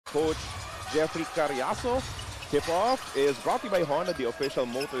Coach Jeffrey Carriazo. Tip-off is brought to you by Honda, the official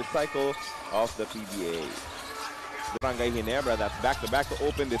motorcycle of the PBA. Barangay Ginebra, that's back-to-back to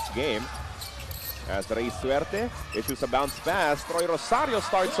open this game. As Rey Suerte issues a bounce pass, Troy Rosario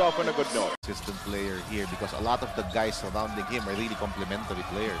starts off on a good note. Assistant player here because a lot of the guys surrounding him are really complementary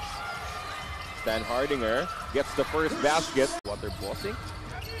players. Stan Hardinger gets the first basket. Water bossing.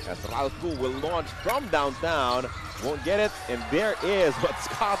 As Ralph Gu will launch from downtown. Won't get it. And there is but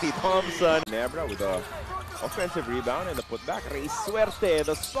Scotty Thompson. Ginebra with a offensive rebound and the putback. Rey Suerte,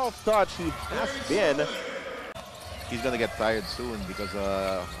 the soft touch he has been. He's going to get tired soon because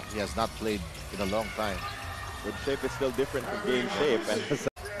he has not played in a long time. Good shape is still different from game shape.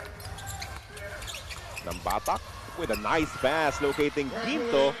 Nambatak with a nice pass locating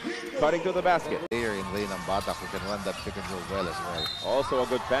Quinto, cutting to the basket. Player in Rey Nambatak who can run that pick and roll well as well. Also a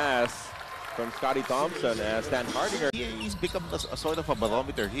good pass from Scotty Thompson as Stan Hardinger. He's become a sort of a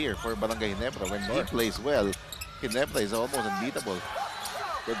barometer here for Barangay Ginebra. When he plays well, Ginebra is almost unbeatable.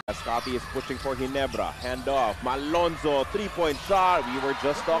 Good. Scotty is pushing for Ginebra. Handoff. Malonzo, three-point shot. We were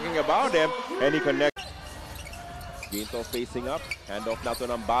just talking about him. And he connects. Quinto facing up. Handoff now to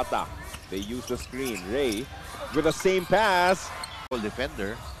Nambata. They use the screen. Rey with the same pass.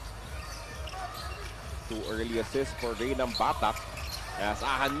 Defender. Two early assists for Rey Nambata. As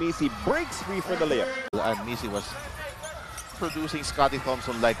Ahanmisi breaks free for the layup. Ahanmisi was producing Scotty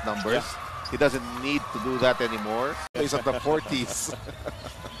Thompson-like numbers. Yeah. He doesn't need to do that anymore. He's at the 40s.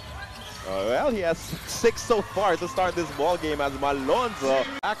 Well, he has 6 so far to start this ball game as Malonzo.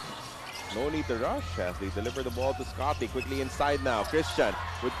 No need to rush as they deliver the ball to Scotty. Quickly inside now. Christian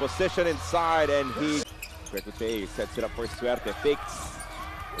with position inside and he... Precute sets it up for Suerte. Fakes.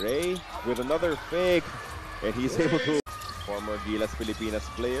 Rey with another fake. And he's able to... Former Gilas Pilipinas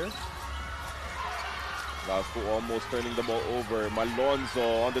player. Lasco almost turning the ball over.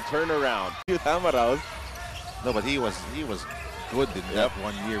 Malonzo on the turnaround. No, but he was good in that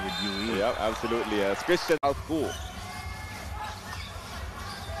 1 year with UE. Yep, absolutely. Christian Lasco.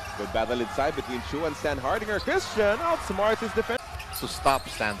 Good battle inside between Chu and Stan Hardinger. Christian outsmarts his defense. To stop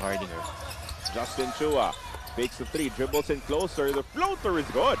Stan Hardinger. Justin Chua fakes the three, dribbles in closer. The floater is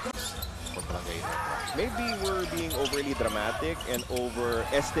good. Maybe we're being overly dramatic and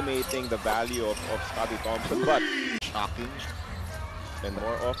overestimating the value of Scotty Thompson, but shocking. And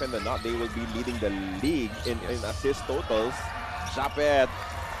more often than not, they will be leading the league in assist totals. Chapet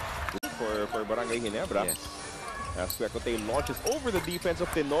for Barangay Ginebra. Yes. As Precute launches over the defense of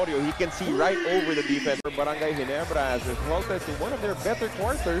Tenorio, he can see right over the defense for Barangay Ginebra as resulted to one of their better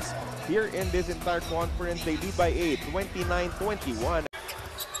quarters here in this entire conference. They lead by 8, 29-21.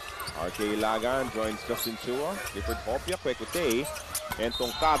 RK Lagan joins Justin Chua, Clifford Hopia, Precute, and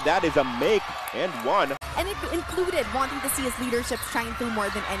Tongkab. That is a make and one. And it included wanting to see his leadership shine through more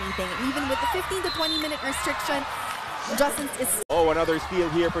than anything. Even with the 15 to 20 minute restriction, Justin's is... Oh, another steal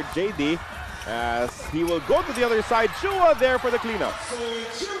here for JD as he will go to the other side. Chua there for the cleanup.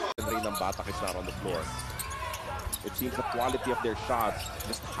 Rey Nambatak is not on the floor. It seems the quality of their shots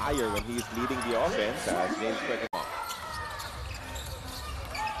just higher when he's leading the offense as James Precute.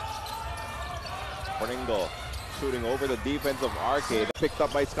 Pringle shooting over the defense of Arcade. Picked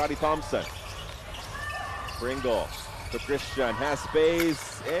up by Scotty Thompson. Pringle to Christian. Has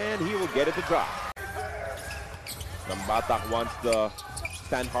space and he will get it to drop. Nambatak wants the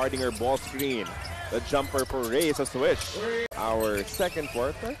Stan Hardinger ball screen. The jumper for Rey is a swish. Our second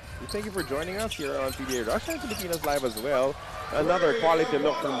quarter. Thank you for joining us here on PBA Russia and Filipinas Live as well. Another quality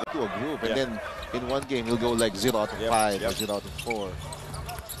look from to a group. And then in one game he'll go like 0 out of 5 or 0 out of 4.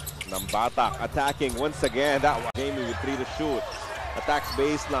 Nambatak attacking once again. That was Jamie with 3 to shoot. Attacks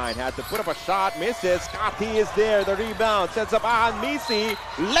baseline. Had to put up a shot. Misses. Scotty is there. The rebound. Sets up Ahanmisi.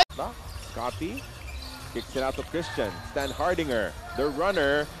 Scotty kicks it out to Christian. Stan Hardinger. The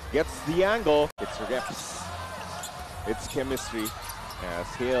runner gets the angle. It's reps. It's chemistry. As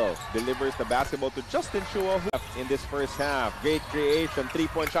Hill delivers the basketball to Justin Chua in this first half. Great creation.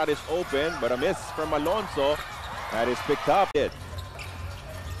 3-point shot is open, but a miss from Alonso. That is picked up.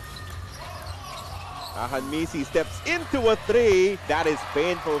 Ahanmisi steps into a 3. That is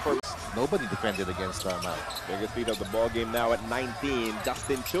painful for... Nobody defended against Mal. Biggest lead of the ball game now at 19.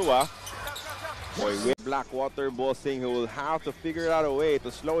 Justin Chua. Boy, with Blackwater bossing, who will have to figure out a way to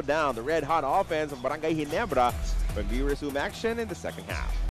slow down the red-hot offense of Barangay Ginebra when we resume action in the second half.